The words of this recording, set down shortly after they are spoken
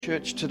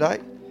Church today,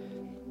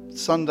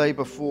 Sunday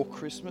before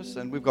Christmas,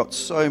 and we've got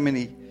so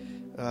many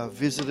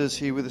visitors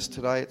here with us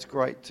today. It's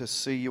great to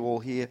see you all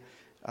here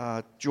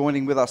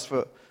joining with us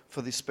for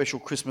this special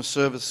Christmas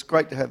service.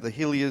 Great to have the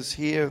Hilliers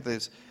here.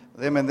 There's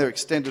them and their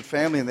extended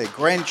family and their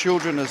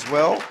grandchildren as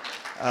well.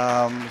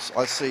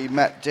 I see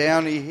Matt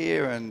Downey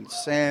here and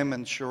Sam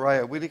and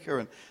Sharia Whitaker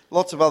and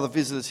lots of other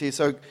visitors here.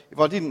 So if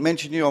I didn't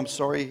mention you, I'm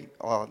sorry.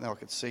 Oh, now I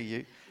can see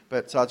you.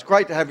 But it's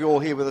great to have you all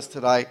here with us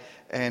today,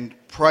 and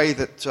pray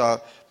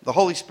that the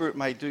Holy Spirit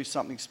may do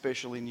something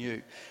special in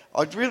you.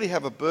 I'd really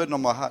have a burden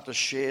on my heart to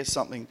share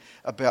something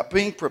about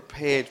being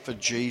prepared for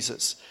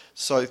Jesus.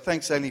 So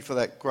thanks, Annie, for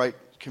that great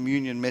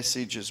communion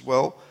message as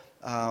well.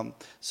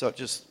 So it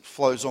just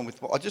flows on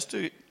with... I just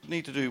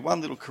need to do one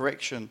little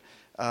correction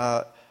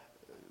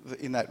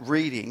in that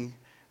reading.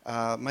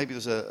 Maybe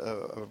there's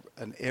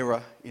an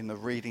error in the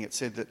reading. It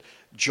said that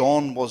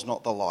John was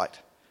not the light,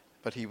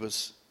 but he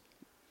was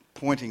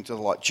pointing to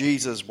the light.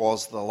 Jesus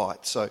was the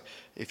light. So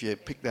if you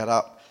pick that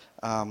up,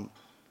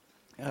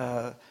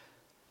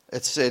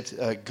 it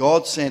said,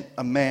 God sent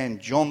a man,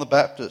 John the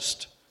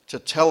Baptist, to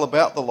tell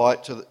about the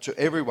light to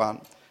everyone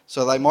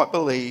so they might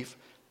believe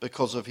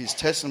because of his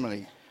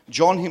testimony.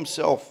 John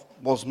himself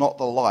was not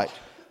the light.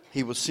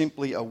 He was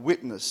simply a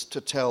witness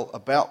to tell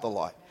about the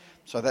light.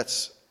 So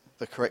that's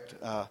the correct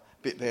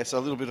bit there. So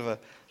a little bit of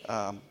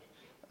a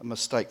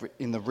mistake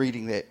in the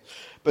reading there.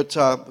 But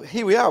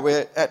here we are.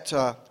 We're at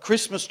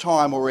Christmas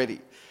time already.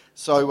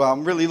 So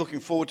I'm really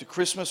looking forward to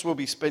Christmas. We'll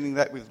be spending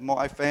that with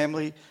my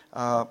family,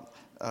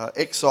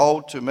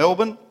 exiled to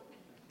Melbourne,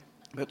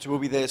 but we'll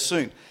be there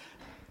soon.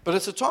 But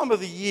it's a time of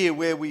the year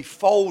where we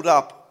fold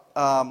up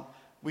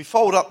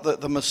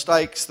the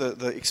mistakes,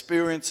 the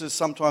experiences,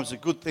 sometimes the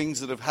good things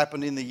that have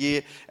happened in the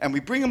year, and we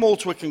bring them all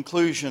to a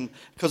conclusion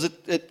because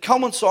it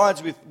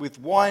coincides with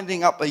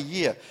winding up a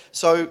year.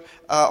 So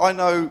I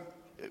know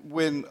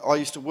when I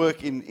used to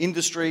work in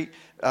industry,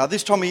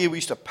 this time of year we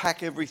used to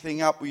pack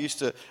everything up. We used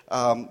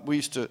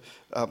to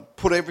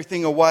put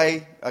everything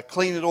away,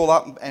 clean it all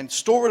up, and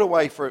store it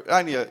away for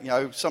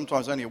only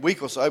sometimes only a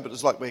week or so. But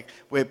it's like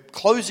we're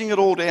closing it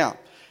all down.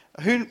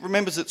 Who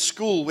remembers at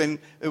school when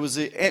it was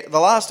the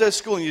last day of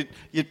school and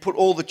you'd put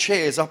all the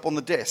chairs up on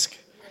the desk?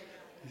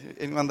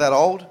 Anyone that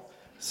old?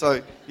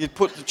 So you'd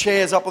put the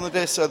chairs up on the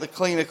desk so the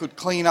cleaner could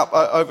clean up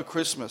over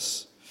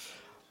Christmas.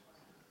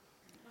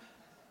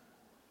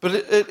 But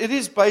it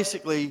is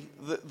basically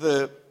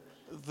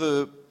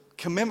the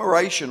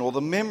commemoration or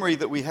the memory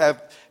that we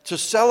have to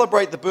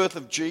celebrate the birth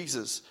of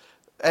Jesus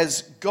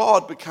as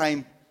God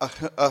became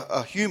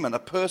a human, a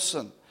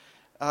person.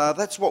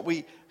 That's what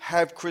we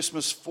have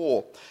Christmas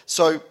for.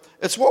 So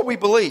it's what we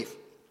believe.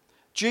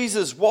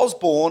 Jesus was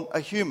born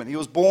a human. He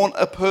was born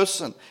a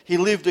person. He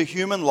lived a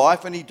human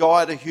life and he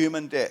died a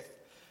human death.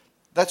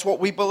 That's what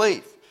we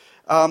believe.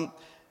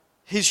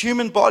 His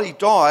human body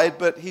died,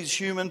 but his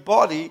human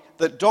body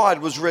that died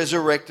was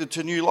resurrected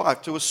to new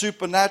life, to a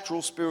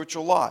supernatural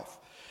spiritual life.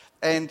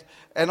 And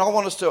I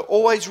want us to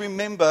always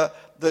remember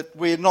that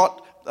we're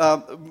not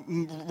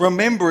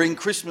remembering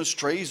Christmas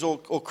trees or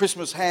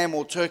Christmas ham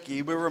or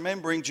turkey. We're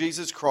remembering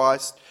Jesus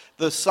Christ,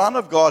 the Son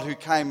of God who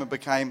came and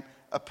became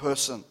a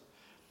person.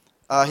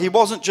 He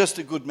wasn't just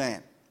a good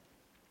man.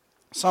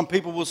 Some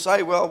people will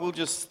say, well, we'll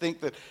just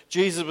think that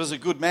Jesus was a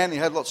good man. He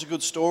had lots of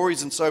good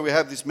stories, and so we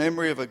have this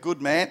memory of a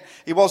good man.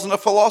 He wasn't a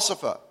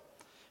philosopher.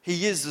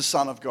 He is the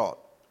Son of God.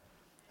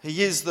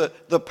 He is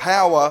the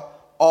power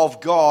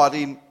of God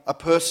in a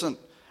person.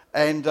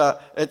 And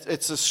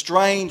it's a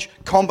strange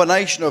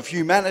combination of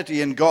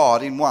humanity and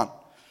God in one.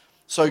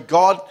 So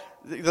God,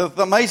 the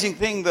amazing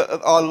thing that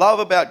I love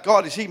about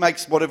God is he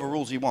makes whatever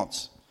rules he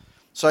wants.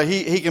 So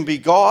he can be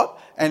God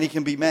and he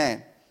can be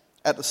man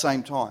at the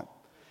same time.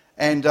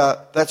 And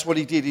that's what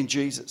he did in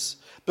Jesus.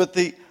 But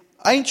the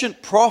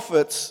ancient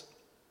prophets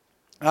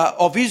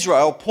of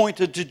Israel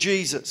pointed to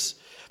Jesus.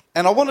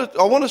 And I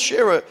want to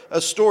share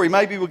a story.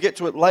 Maybe we'll get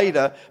to it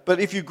later.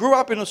 But if you grew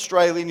up in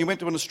Australia and you went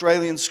to an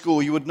Australian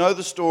school, you would know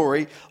the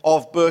story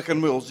of Burke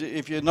and Wills.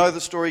 If you know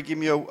the story, give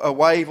me a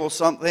wave or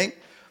something.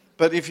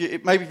 But if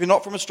you're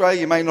not from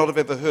Australia, you may not have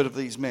ever heard of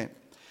these men.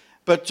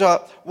 But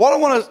what I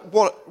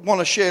want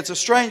to share, it's a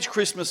strange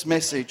Christmas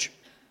message.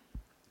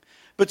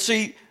 But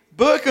see,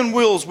 Burke and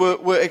Wills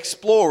were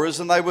explorers,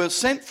 and they were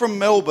sent from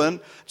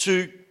Melbourne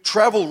to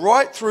travel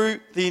right through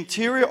the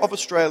interior of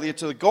Australia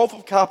to the Gulf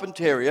of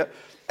Carpentaria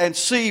and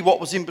see what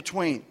was in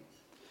between.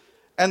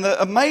 And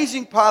the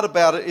amazing part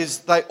about it is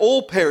they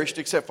all perished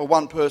except for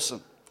one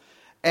person.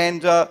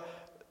 And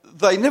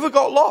they never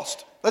got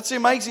lost. That's the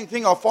amazing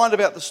thing I find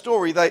about the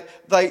story. They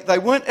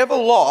weren't ever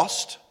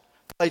lost,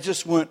 they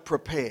just weren't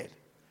prepared.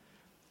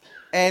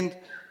 And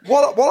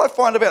what I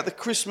find about the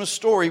Christmas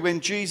story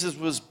when Jesus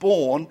was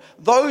born,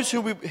 those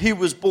who he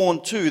was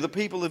born to, the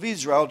people of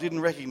Israel,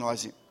 didn't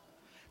recognize him.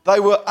 They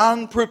were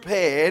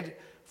unprepared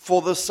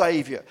for the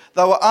Savior.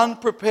 They were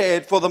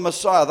unprepared for the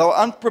Messiah. They were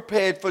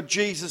unprepared for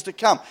Jesus to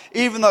come.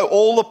 Even though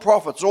all the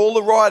prophets, all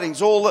the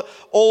writings, all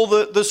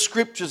the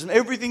scriptures and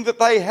everything that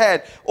they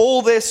had,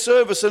 all their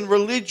service and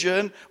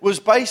religion was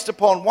based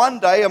upon one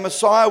day a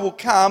Messiah will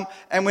come,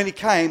 and when he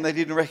came, they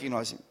didn't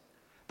recognize him.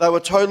 They were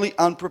totally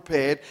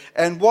unprepared.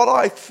 And what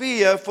I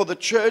fear for the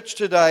church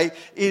today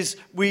is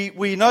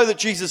we know that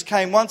Jesus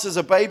came once as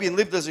a baby and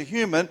lived as a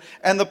human.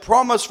 And the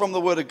promise from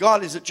the Word of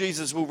God is that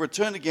Jesus will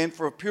return again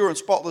for a pure and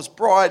spotless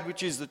bride,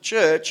 which is the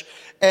church.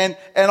 And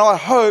I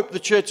hope the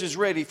church is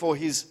ready for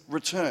his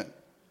return.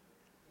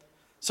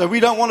 So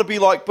we don't want to be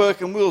like Burke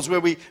and Wills, where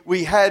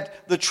we had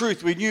the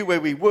truth. We knew where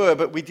we were,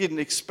 but we didn't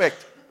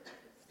expect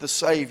the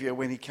Savior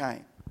when he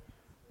came.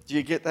 Do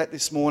you get that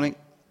this morning?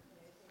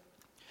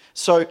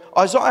 So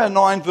Isaiah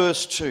 9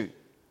 verse 2,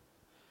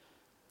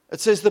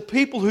 it says, the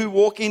people who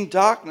walk in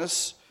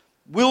darkness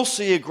will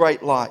see a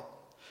great light.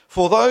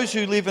 For those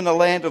who live in a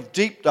land of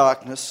deep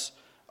darkness,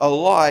 a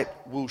light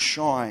will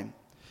shine.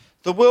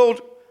 The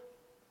world,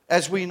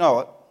 as we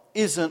know it,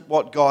 isn't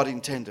what God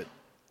intended.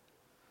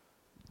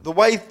 The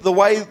way the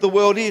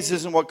world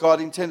isn't what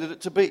God intended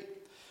it to be.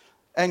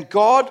 And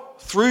God,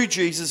 through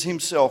Jesus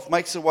himself,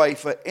 makes a way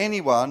for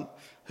anyone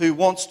who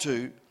wants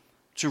to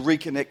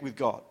reconnect with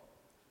God.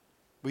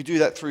 We do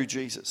that through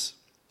Jesus.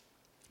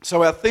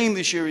 So our theme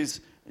this year is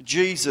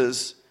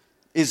Jesus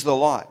is the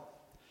light.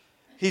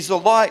 He's the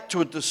light to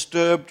a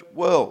disturbed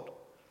world.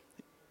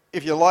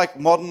 If you like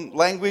modern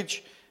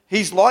language,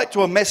 he's light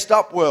to a messed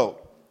up world.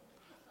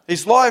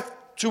 He's light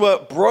to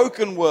a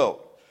broken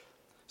world.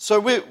 So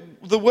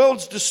the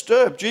world's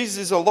disturbed. Jesus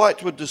is a light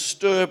to a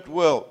disturbed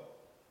world.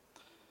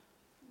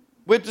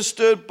 We're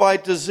disturbed by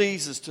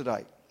diseases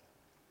today.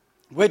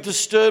 We're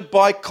disturbed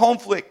by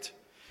conflict.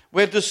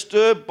 We're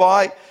disturbed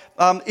by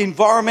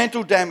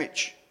environmental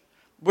damage.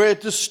 We're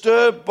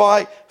disturbed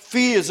by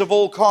fears of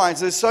all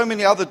kinds. There's so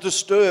many other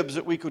disturbs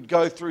that we could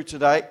go through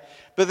today.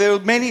 But there are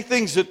many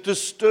things that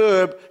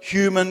disturb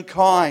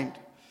humankind.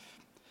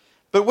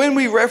 But when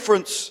we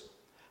reference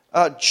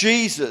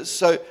Jesus,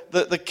 so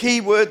the key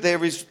word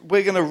there is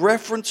we're going to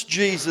reference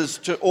Jesus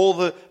to all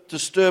the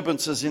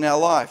disturbances in our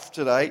life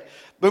today.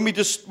 When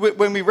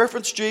we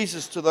reference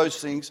Jesus to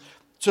those things,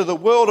 to the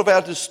world of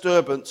our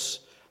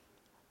disturbance,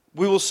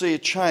 we will see a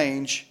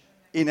change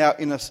in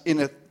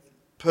a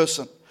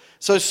person.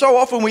 So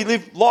often we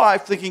live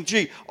life thinking,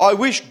 gee, I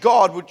wish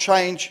God would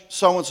change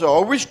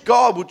so-and-so. I wish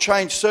God would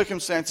change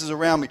circumstances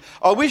around me.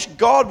 I wish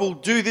God will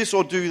do this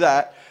or do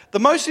that. The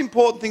most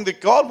important thing that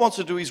God wants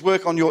to do is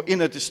work on your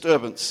inner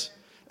disturbance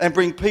and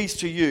bring peace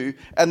to you,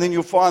 and then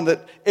you'll find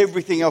that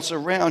everything else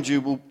around you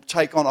will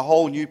take on a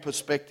whole new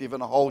perspective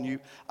and a whole new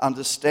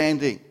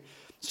understanding.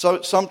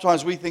 So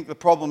sometimes we think the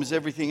problem is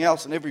everything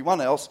else and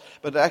everyone else,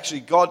 but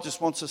actually God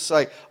just wants to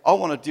say, I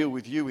want to deal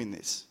with you in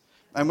this.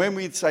 And when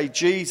we say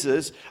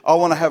Jesus, I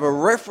want to have a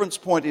reference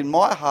point in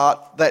my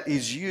heart that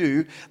is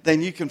you,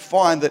 then you can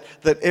find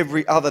that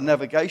every other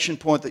navigation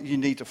point that you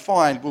need to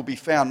find will be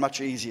found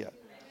much easier.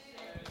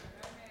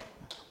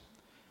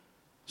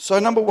 So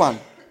number one,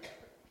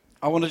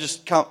 I want to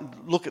just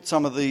look at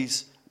some of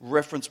these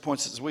reference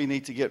points that we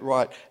need to get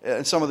right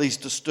and some of these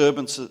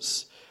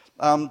disturbances.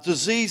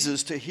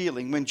 Diseases to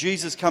healing. When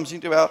Jesus comes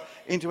into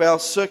our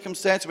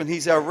circumstance, when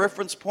he's our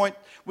reference point,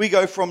 we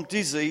go from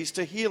disease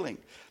to healing.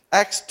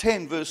 Acts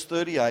 10 verse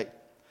 38.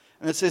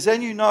 And it says,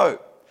 and you know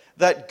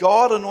that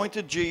God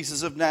anointed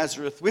Jesus of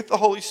Nazareth with the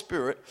Holy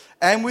Spirit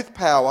and with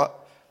power.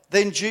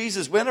 Then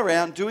Jesus went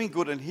around doing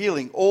good and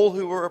healing all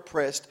who were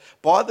oppressed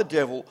by the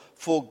devil,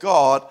 for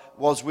God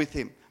was with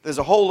him. There's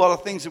a whole lot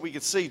of things that we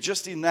could see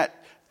just in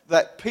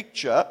that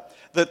picture,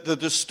 that the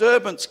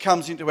disturbance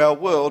comes into our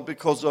world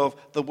because of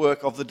the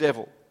work of the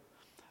devil.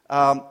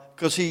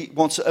 Because he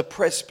wants to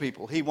oppress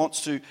people. He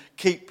wants to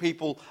keep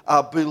people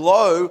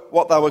below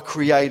what they were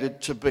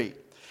created to be.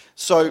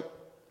 So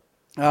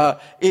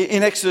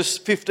in Exodus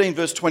 15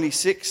 verse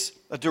 26,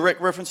 a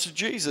direct reference to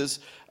Jesus,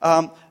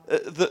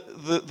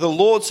 the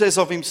Lord says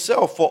of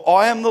himself, for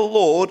I am the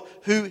Lord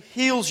who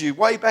heals you.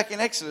 Way back in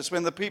Exodus,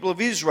 when the people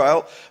of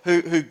Israel,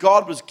 who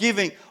God was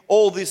giving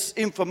all this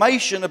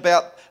information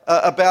about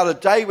a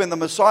day when the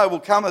Messiah will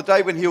come, a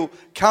day when he'll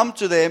come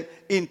to them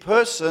in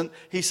person,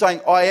 he's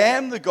saying, I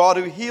am the God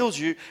who heals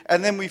you.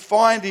 And then we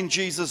find in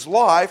Jesus'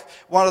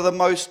 life, one of the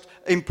most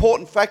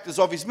important factors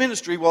of his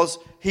ministry was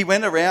he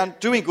went around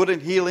doing good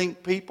and healing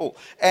people.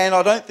 And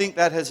I don't think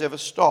that has ever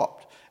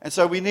stopped. And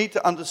so we need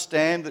to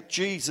understand that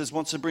Jesus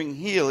wants to bring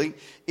healing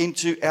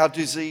into our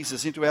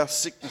diseases, into our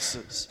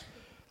sicknesses.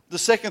 The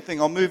second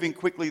thing, I'm moving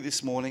quickly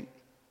this morning,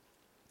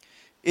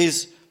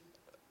 is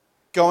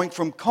going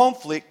from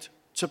conflict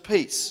to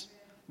peace.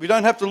 We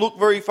don't have to look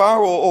very far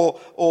or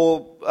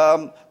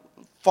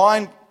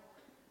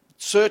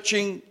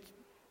searching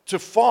to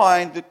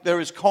find that there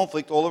is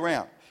conflict all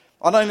around.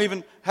 I don't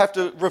even have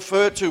to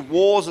refer to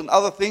wars and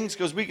other things,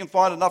 because we can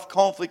find enough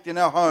conflict in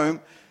our home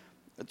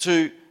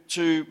to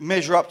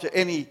measure up to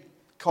any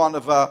kind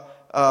of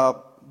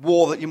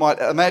war that you might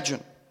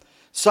imagine.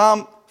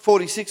 Psalm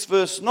 46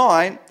 verse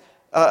 9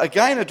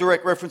 again a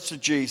direct reference to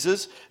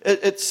Jesus,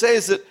 it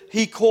says that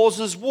he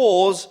causes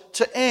wars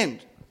to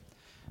end.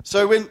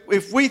 So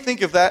if we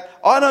think of that,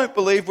 I don't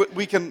believe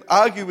we can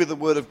argue with the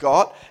Word of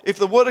God. If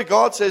the Word of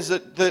God says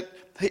that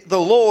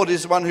the Lord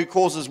is the one who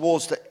causes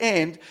wars to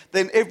end,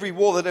 then every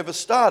war that ever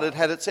started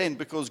had its end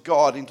because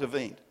God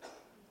intervened.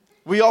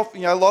 We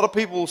often, a lot of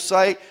people will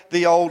say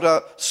the old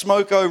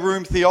smoko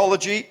room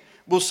theology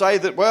will say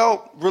that,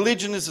 well,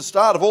 religion is the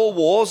start of all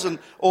wars and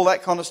all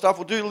that kind of stuff.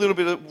 We'll do a little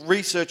bit of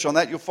research on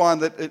that. You'll find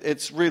that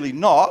it's really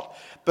not.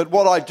 But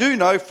what I do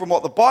know from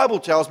what the Bible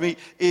tells me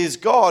is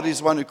God is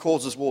the one who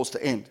causes wars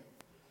to end.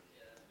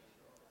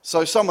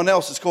 So someone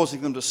else is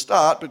causing them to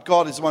start, but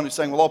God is the one who's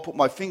saying, well, I'll put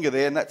my finger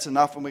there and that's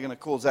enough and we're going to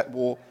cause that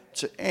war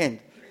to end.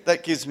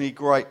 That gives me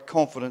great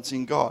confidence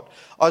in God.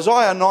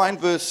 Isaiah 9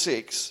 verse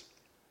 6,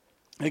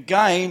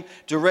 again,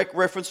 direct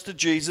reference to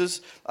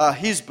Jesus,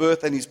 his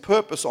birth and his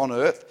purpose on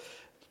earth.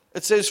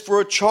 It says, for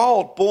a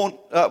child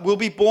will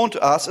be born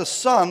to us, a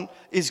son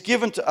is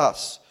given to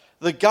us.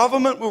 The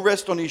government will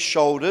rest on his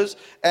shoulders,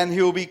 and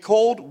he will be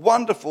called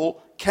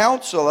Wonderful,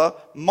 Counselor,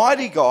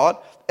 Mighty God,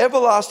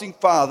 Everlasting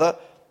Father,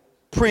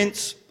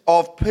 Prince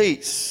of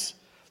Peace.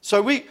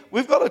 So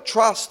we've got to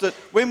trust that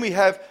when we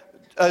have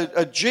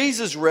a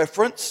Jesus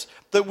reference,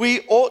 that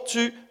we ought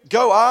to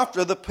go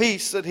after the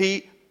peace that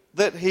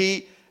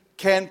he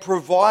can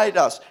provide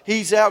us.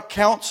 He's our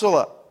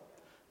counselor.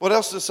 What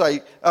else to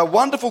say? A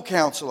wonderful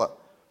counselor,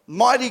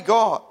 mighty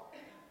God,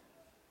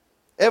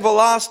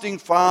 everlasting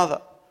Father.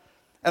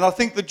 And I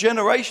think the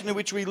generation in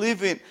which we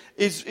live in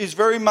is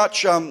very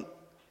much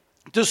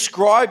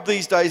described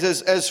these days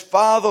as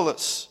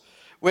fatherless,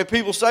 where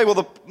people say,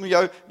 well,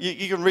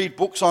 you can read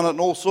books on it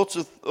and all sorts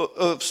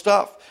of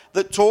stuff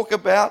that talk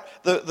about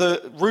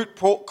the root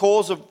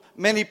cause of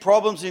many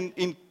problems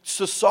in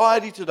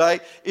society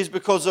today is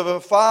because of a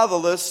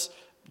fatherless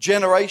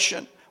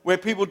generation, where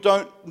people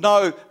don't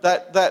know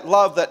that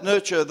love, that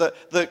nurture,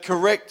 the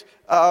correct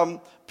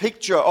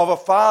picture of a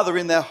father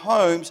in their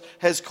homes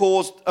has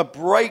caused a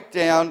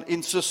breakdown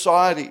in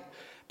society.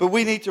 But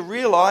we need to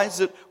realize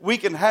that we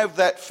can have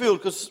that filled,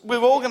 because we're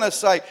all going to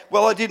say,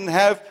 well, I didn't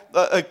have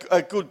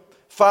a good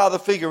father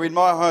figure in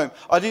my home.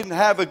 I didn't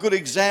have a good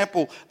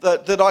example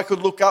that I could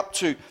look up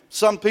to.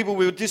 Some people,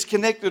 we were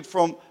disconnected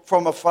from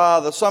a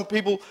father. Some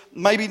people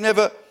maybe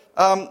never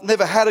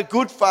had a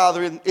good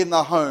father in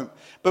the home.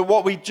 But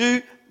what we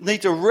do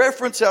need to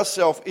reference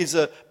ourselves is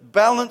a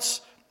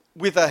balance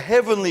with a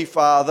heavenly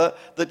Father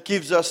that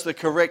gives us the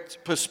correct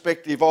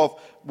perspective of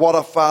what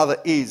a father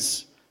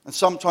is. And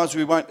sometimes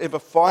we won't ever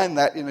find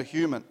that in a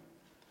human.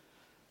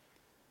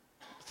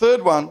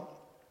 Third one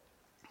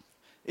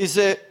is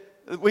that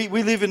we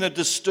live in a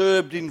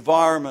disturbed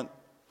environment.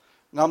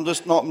 And I'm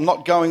just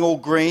not going all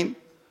green.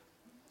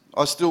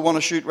 I still want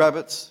to shoot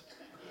rabbits.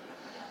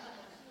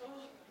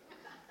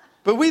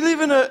 But we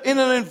live in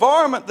an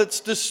environment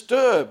that's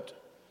disturbed.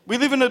 We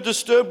live in a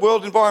disturbed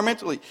world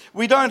environmentally.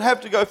 We don't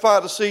have to go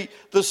far to see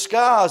the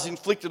scars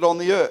inflicted on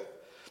the earth.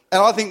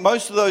 And I think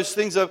most of those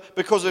things are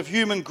because of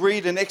human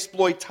greed and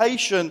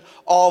exploitation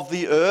of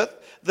the earth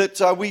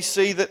that we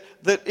see that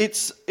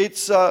it's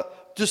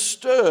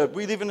disturbed.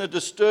 We live in a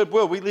disturbed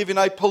world. We live in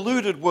a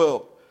polluted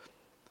world.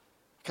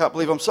 Can't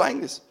believe I'm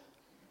saying this.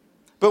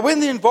 But when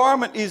the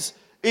environment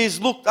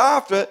is looked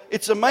after,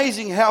 it's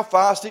amazing how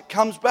fast it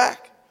comes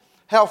back,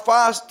 how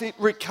fast it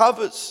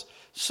recovers.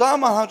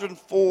 Psalm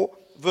 104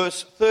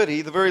 verse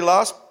 30, the very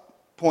last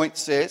point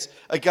says,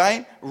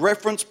 again,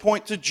 reference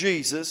point to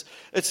Jesus,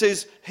 it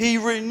says, he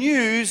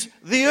renews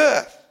the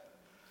earth.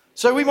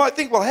 So we might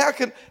think, well,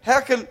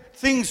 how can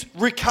things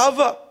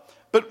recover?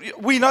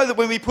 But we know that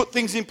when we put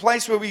things in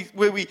place where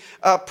we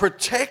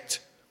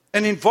protect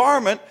an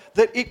environment,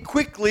 that it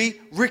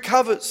quickly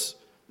recovers.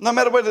 No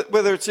matter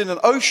whether it's in an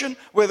ocean,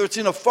 whether it's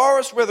in a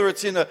forest, whether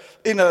it's in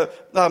a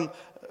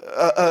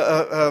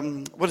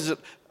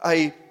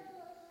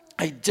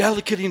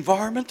delicate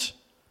environment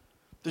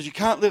that you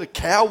can't let a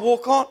cow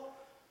walk on.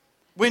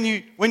 When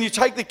you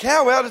take the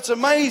cow out, it's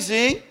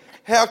amazing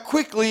how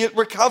quickly it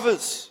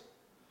recovers.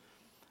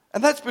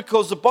 And that's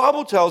because the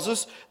Bible tells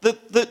us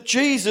that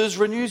Jesus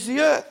renews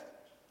the earth.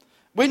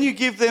 When you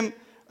give them,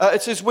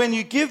 it says, when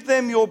you give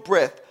them your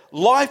breath,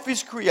 life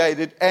is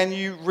created and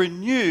you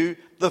renew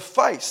the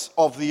face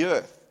of the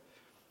earth.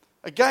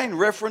 Again,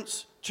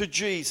 reference to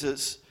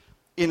Jesus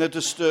in a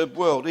disturbed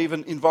world,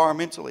 even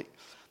environmentally.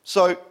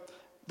 So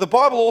the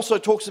Bible also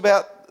talks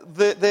about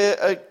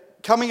there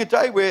coming a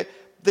day where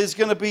there's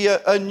going to be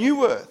a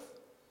new earth.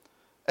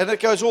 And it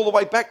goes all the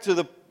way back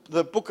to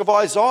the book of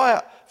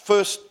Isaiah.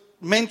 First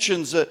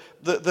mentions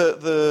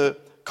the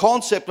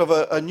concept of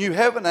a new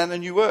heaven and a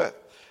new earth.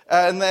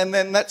 And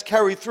then that's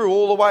carried through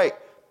all the way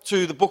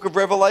to the book of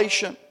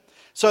Revelation.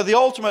 So the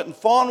ultimate and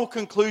final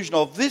conclusion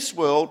of this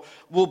world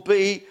will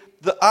be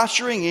the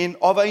ushering in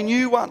of a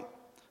new one.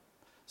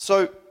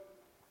 So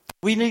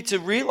we need to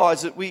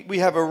realize that we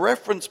have a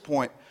reference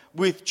point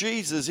with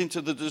Jesus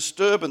into the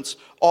disturbance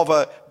of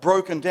a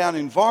broken down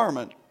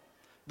environment,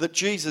 that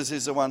Jesus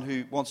is the one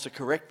who wants to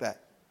correct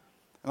that.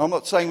 And I'm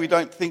not saying we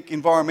don't think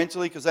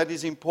environmentally, because that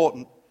is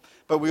important,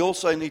 but we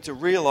also need to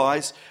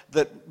realize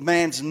that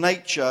man's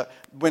nature,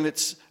 when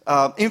it's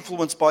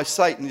influenced by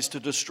Satan, is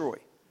to destroy.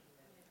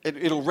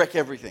 It'll wreck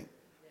everything.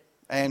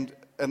 And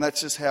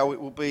that's just how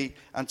it will be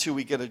until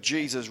we get a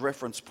Jesus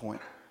reference point.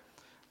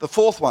 The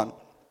fourth one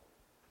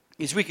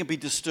is we can be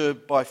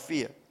disturbed by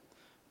fear.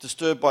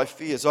 Disturbed by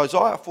fears.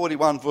 Isaiah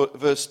 41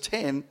 verse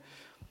 10,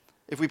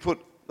 if we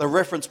put the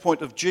reference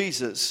point of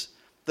Jesus,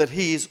 that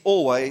he is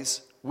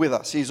always with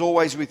us. He's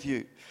always with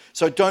you.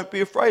 So don't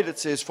be afraid, it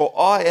says, for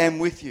I am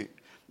with you.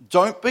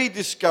 Don't be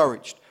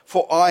discouraged,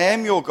 for I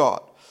am your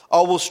God.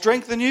 I will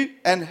strengthen you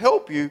and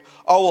help you.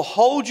 I will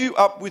hold you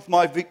up with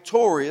my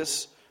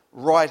victorious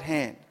right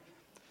hand.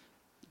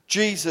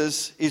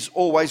 Jesus is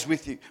always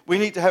with you. We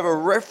need to have a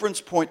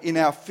reference point in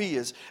our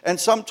fears. And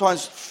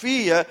sometimes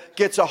fear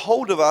gets a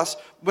hold of us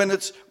when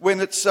it's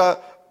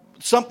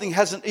something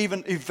hasn't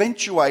even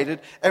eventuated,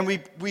 and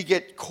we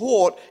get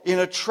caught in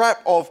a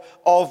trap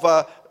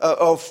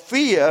of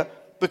fear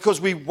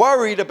because we're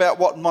worried about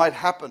what might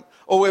happen,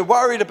 or we're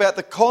worried about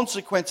the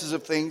consequences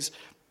of things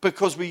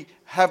because we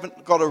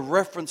haven't got a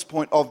reference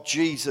point of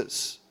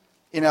Jesus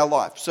in our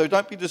life. So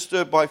don't be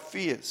disturbed by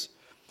fears.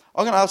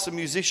 I'm going to ask the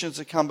musicians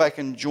to come back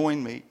and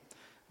join me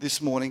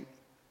this morning.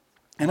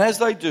 And as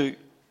they do,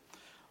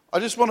 I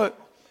just want to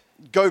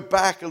go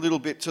back a little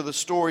bit to the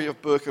story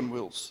of Burke and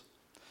Wills.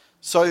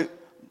 So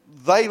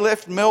they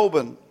left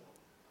Melbourne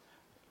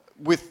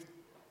with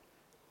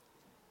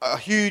a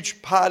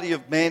huge party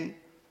of men,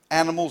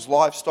 animals,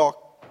 livestock,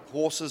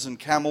 horses and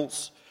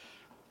camels,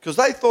 because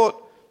they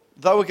thought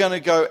they were going to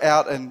go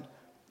out and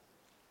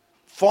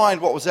find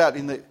what was out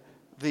in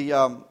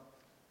the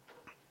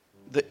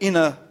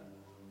inner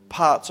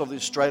parts of the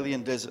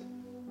Australian desert.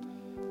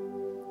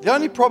 The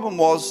only problem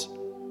was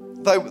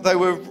they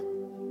were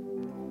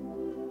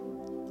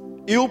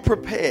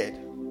ill-prepared,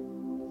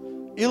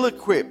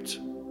 ill-equipped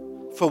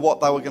for what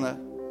they were going to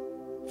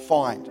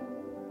find.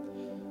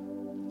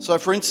 So,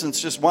 for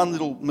instance, just one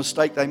little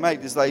mistake they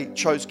made is they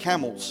chose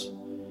camels.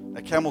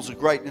 Now, camels are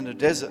great in the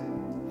desert.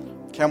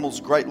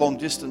 Camels, great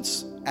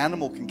long-distance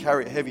animal, can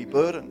carry a heavy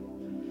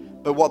burden.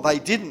 But what they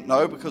didn't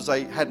know, because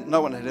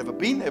no one had ever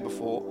been there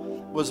before,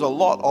 was a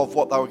lot of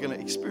what they were going to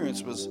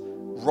experience was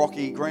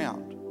rocky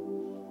ground.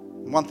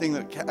 And one thing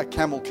that a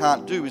camel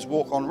can't do is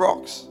walk on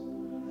rocks.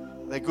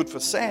 They're good for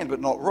sand, but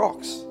not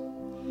rocks.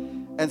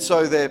 And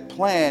so their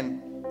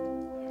plan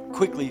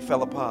quickly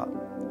fell apart.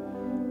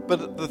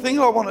 But the thing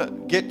I want to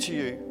get to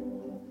you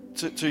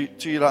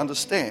to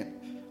understand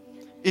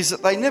is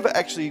that they never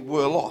actually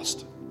were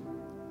lost.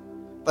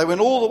 They went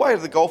all the way to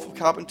the Gulf of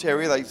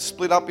Carpentaria. They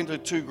split up into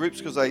two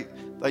groups because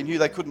they knew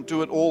they couldn't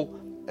do it all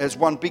as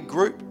one big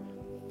group.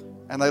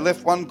 And they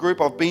left one group.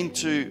 I've been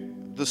to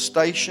the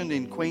station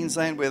in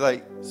Queensland where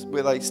they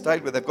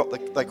stayed, where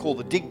they call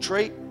the Dig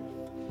Tree.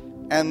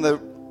 And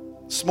the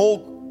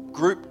small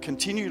group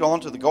continued on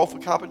to the Gulf of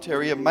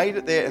Carpentaria, made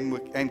it there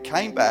and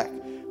came back.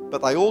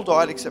 But they all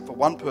died except for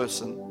one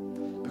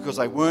person because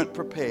they weren't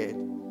prepared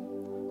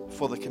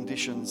for the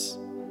conditions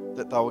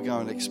that they were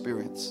going to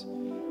experience.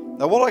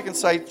 Now, what I can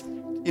say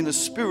in a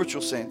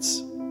spiritual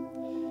sense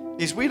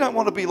is we don't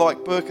want to be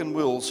like Burke and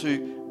Wills,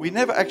 who we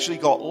never actually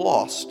got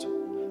lost,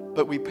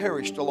 but we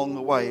perished along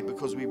the way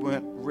because we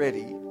weren't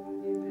ready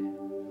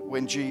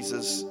when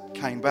Jesus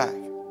came back.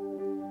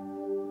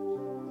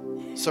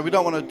 So we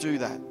don't want to do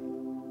that.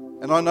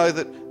 And I know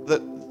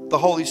that the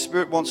Holy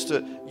Spirit wants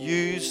to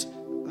use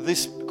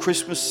this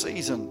Christmas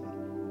season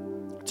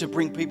to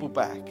bring people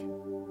back,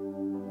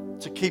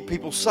 to keep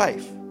people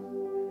safe,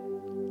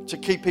 to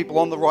keep people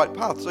on the right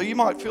path. So you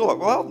might feel like,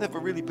 well, I've never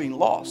really been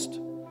lost.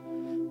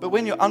 But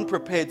when you're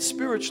unprepared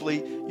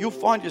spiritually, you'll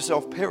find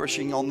yourself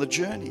perishing on the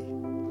journey.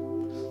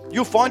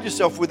 You'll find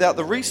yourself without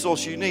the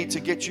resource you need to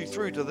get you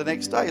through to the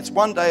next day. It's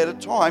one day at a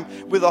time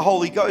with the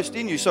Holy Ghost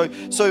in you. So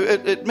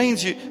it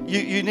means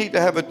you need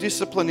to have a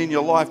discipline in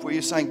your life where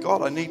you're saying,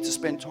 God, I need to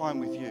spend time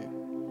with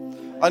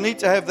you. I need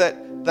to have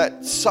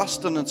that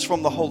sustenance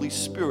from the Holy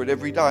Spirit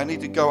every day. I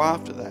need to go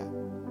after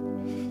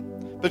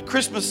that. But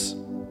Christmas,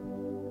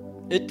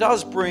 it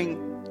does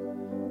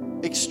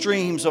bring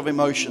extremes of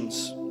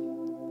emotions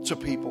to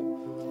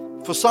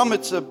people. For some,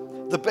 it's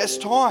the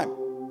best time.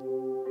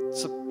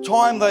 It's a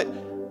time that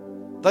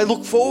they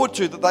look forward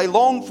to, that they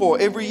long for.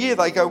 Every year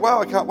they go,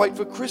 wow, I can't wait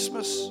for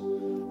Christmas.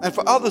 And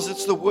for others,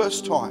 it's the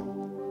worst time.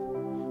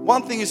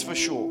 One thing is for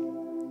sure.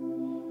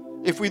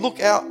 If we look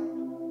out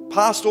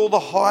past all the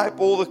hype,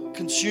 all the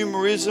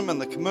consumerism and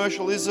the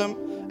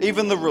commercialism,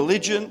 even the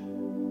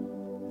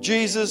religion,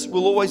 Jesus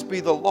will always be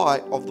the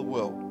light of the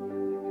world.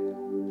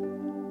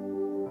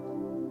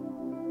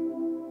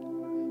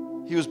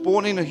 He was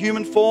born in a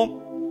human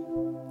form,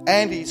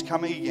 and he's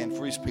coming again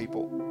for his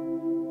people.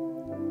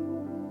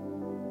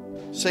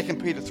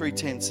 2 Peter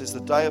 3:10 says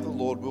the day of the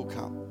Lord will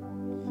come.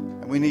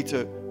 And we need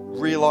to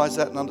realize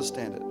that and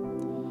understand it.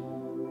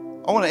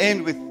 I want to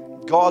end with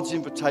God's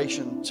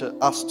invitation to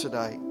us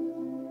today.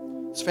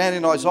 It's found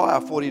in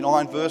Isaiah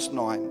 49 verse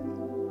 9.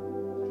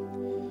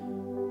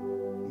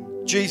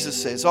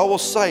 Jesus says, I will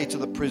say to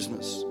the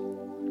prisoners,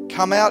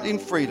 come out in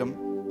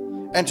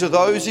freedom, and to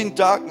those in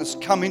darkness,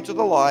 come into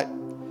the light.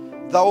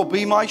 They will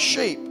be my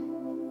sheep,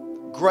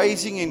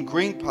 grazing in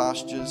green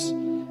pastures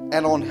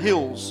and on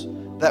hills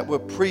that were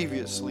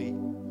previously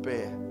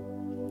bare.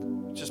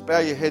 Just bow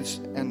your heads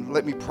and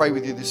let me pray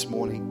with you this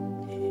morning.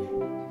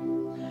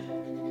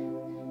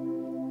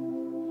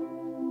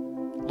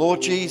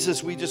 Lord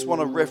Jesus, we just want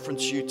to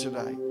reference you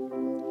today.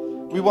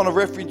 We want to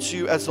reference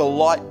you as the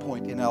light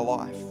point in our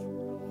life.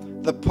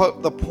 The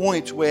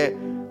point where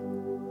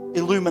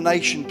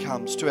illumination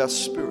comes to our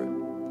spirit.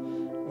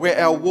 Where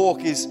our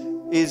walk is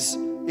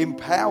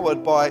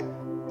empowered by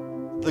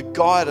the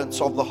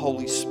guidance of the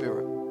Holy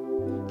Spirit.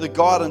 The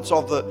guidance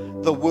of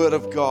the Word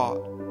of God.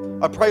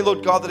 I pray,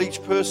 Lord God, that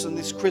each person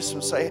this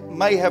Christmas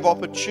may have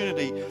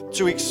opportunity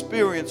to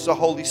experience the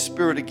Holy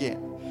Spirit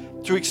again.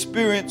 To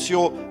experience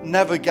your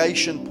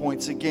navigation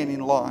points again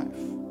in life.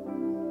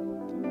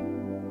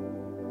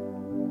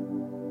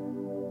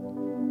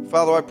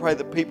 Father, I pray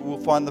that people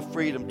will find the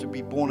freedom to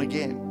be born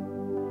again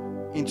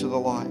into the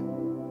light.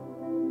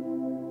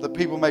 That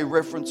people may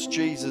reference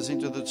Jesus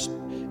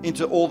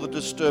into all the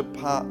disturbed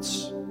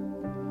parts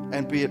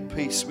and be at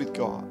peace with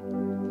God.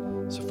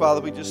 So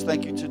Father, we just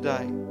thank you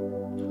today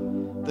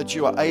that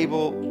you are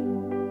able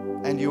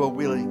and you are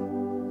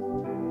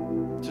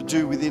willing to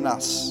do within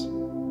us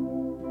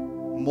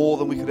more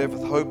than we could ever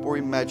hope or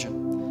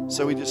imagine.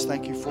 So we just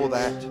thank you for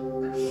that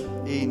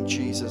in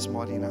Jesus'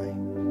 mighty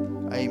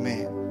name.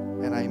 Amen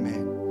and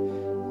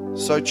amen.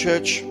 So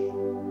church,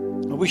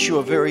 I wish you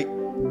a very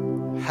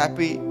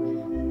happy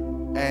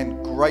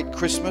and great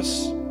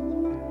Christmas.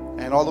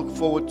 And I look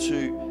forward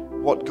to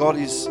what God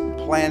is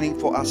planning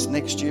for us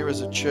next year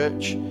as a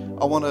church.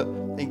 I want to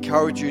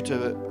encourage you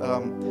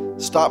to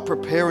start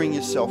preparing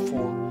yourself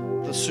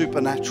for the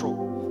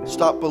supernatural.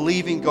 Start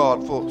believing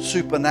God for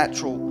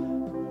supernatural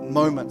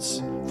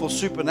moments, for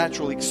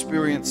supernatural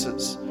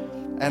experiences.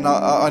 And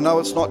I know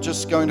it's not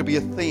just going to be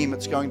a theme,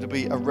 it's going to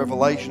be a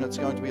revelation, it's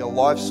going to be a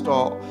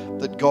lifestyle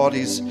that God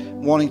is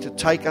wanting to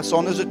take us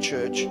on as a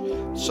church.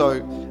 So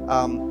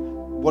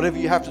whatever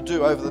you have to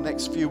do over the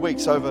next few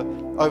weeks,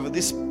 over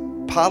this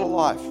part of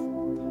life,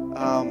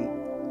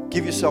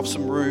 give yourself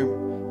some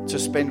room to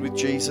spend with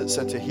Jesus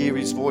and to hear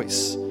his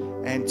voice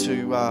and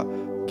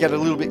to get a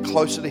little bit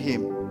closer to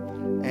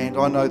him. And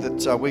I know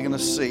that we're going to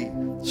see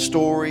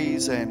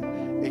stories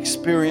and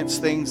experience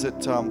things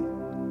that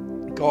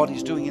God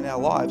is doing in our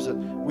lives that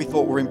we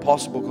thought were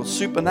impossible, because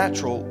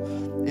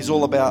supernatural is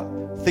all about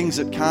things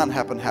that can't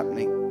happen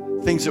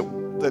happening. Things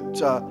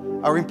that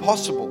are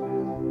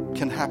impossible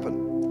can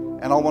happen.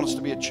 And I want us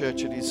to be a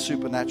church that is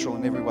supernatural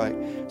in every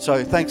way.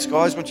 So thanks,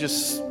 guys. We're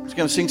just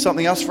going to sing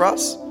something else for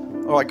us.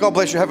 All right, God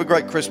bless you. Have a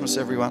great Christmas,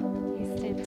 everyone.